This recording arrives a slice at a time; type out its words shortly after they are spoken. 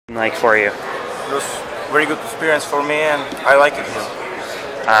Like for you? It was a very good experience for me and I like it here.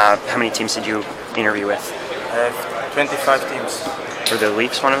 How many teams did you interview with? I have 25 teams. Were the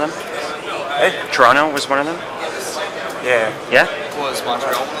Leafs one of them? Hey? Toronto was one of them? Yeah. Yeah? Was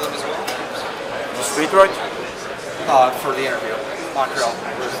Montreal one of them as well? Was Detroit? For the interview. Montreal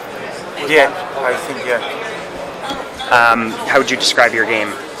was Yeah, I think yeah. How would you describe your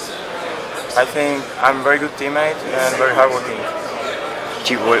game? I think I'm a very good teammate and very hardworking.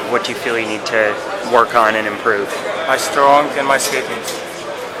 What do you feel you need to work on and improve? My strong and my skating.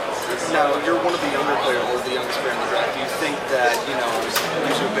 Now, you're one of the younger players, or the youngest player in the draft. Do you think that,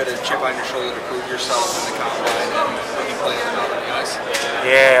 gives you a bit of chip on your shoulder to prove yourself in the combine and maybe play with other guys?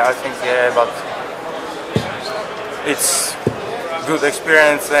 Yeah, I think yeah, but it's good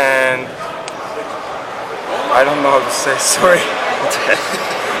experience and I don't know how to say sorry. Do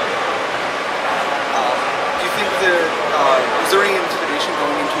you think was there any intimidation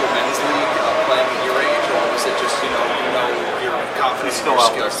going into a men's league playing at your age, or was it just your confidence in your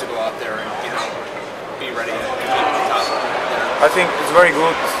skills to go out there and be ready to compete at the top there? I think it's very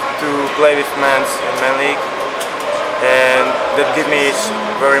good to play with men in men league and that gives me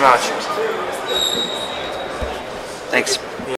very much. Thanks.